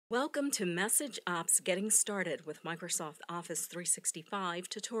Welcome to Message Ops Getting Started with Microsoft Office 365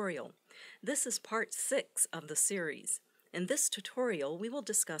 tutorial. This is part 6 of the series. In this tutorial, we will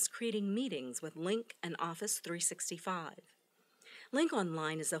discuss creating meetings with Lync and Office 365. Lync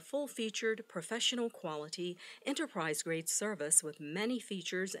Online is a full-featured, professional-quality, enterprise-grade service with many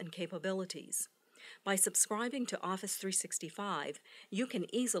features and capabilities. By subscribing to Office 365, you can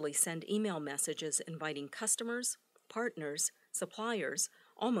easily send email messages inviting customers, partners, suppliers,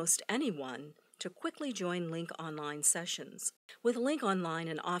 almost anyone, to quickly join Lync Online sessions. With Lync Online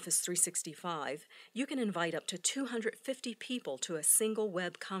and Office 365, you can invite up to 250 people to a single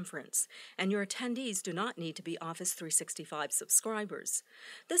web conference, and your attendees do not need to be Office 365 subscribers.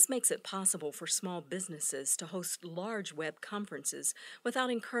 This makes it possible for small businesses to host large web conferences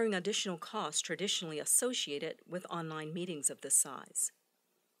without incurring additional costs traditionally associated with online meetings of this size.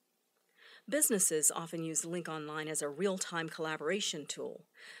 Businesses often use Lync Online as a real-time collaboration tool.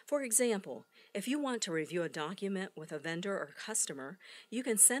 For example, if you want to review a document with a vendor or customer, you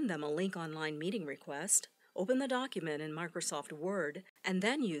can send them a Lync Online meeting request, open the document in Microsoft Word, and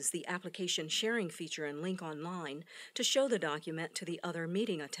then use the application sharing feature in Lync Online to show the document to the other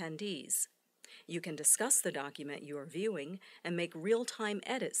meeting attendees. You can discuss the document you are viewing and make real-time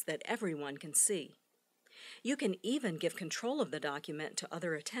edits that everyone can see. You can even give control of the document to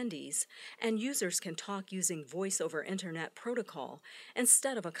other attendees, and users can talk using Voice over Internet Protocol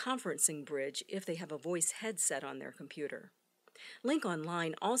instead of a conferencing bridge if they have a voice headset on their computer. Lync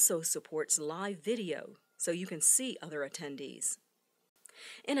Online also supports live video, so you can see other attendees.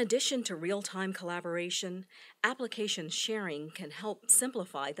 In addition to real-time collaboration, application sharing can help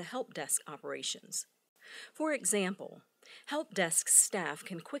simplify the help desk operations. For example, help desk staff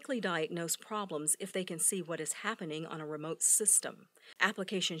can quickly diagnose problems if they can see what is happening on a remote system.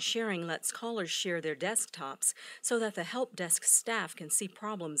 Application sharing lets callers share their desktops so that the help desk staff can see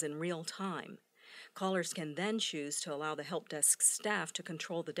problems in real time. Callers can then choose to allow the help desk staff to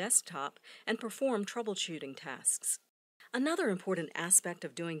control the desktop and perform troubleshooting tasks. Another important aspect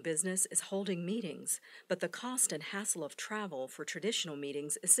of doing business is holding meetings, but the cost and hassle of travel for traditional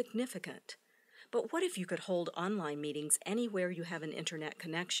meetings is significant. But what if you could hold online meetings anywhere you have an internet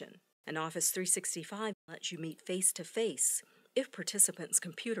connection? And Office 365 lets you meet face-to-face if participants'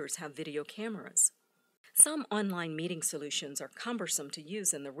 computers have video cameras. Some online meeting solutions are cumbersome to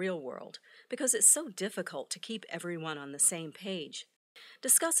use in the real world because it's so difficult to keep everyone on the same page.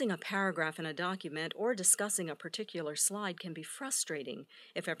 Discussing a paragraph in a document or discussing a particular slide can be frustrating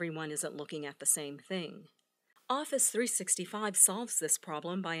if everyone isn't looking at the same thing. Office 365 solves this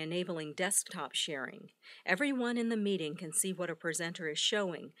problem by enabling desktop sharing. Everyone in the meeting can see what a presenter is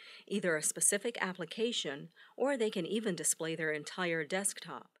showing, either a specific application, or they can even display their entire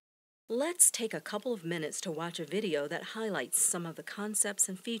desktop. Let's take a couple of minutes to watch a video that highlights some of the concepts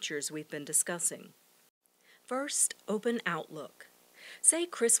and features we've been discussing. First, open Outlook. Say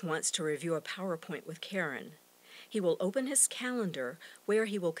Chris wants to review a PowerPoint with Karen. He will open his calendar where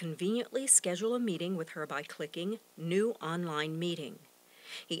he will conveniently schedule a meeting with her by clicking New Online Meeting.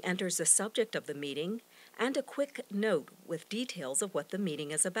 He enters the subject of the meeting and a quick note with details of what the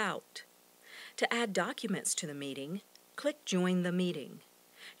meeting is about. To add documents to the meeting, click Join the Meeting.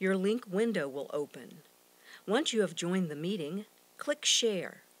 Your Lync window will open. Once you have joined the meeting, click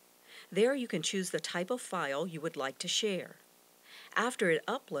Share. There you can choose the type of file you would like to share. After it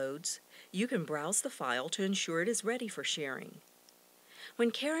uploads, you can browse the file to ensure it is ready for sharing.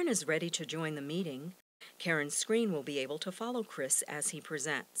 When Karen is ready to join the meeting, Karen's screen will be able to follow Chris as he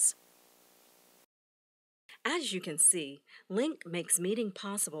presents. As you can see, Lync makes meeting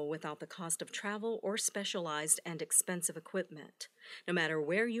possible without the cost of travel or specialized and expensive equipment. No matter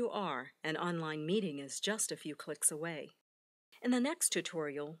where you are, an online meeting is just a few clicks away. In the next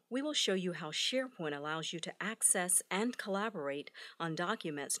tutorial, we will show you how SharePoint allows you to access and collaborate on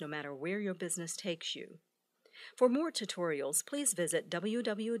documents no matter where your business takes you. For more tutorials, please visit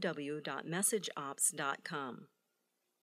www.messageops.com.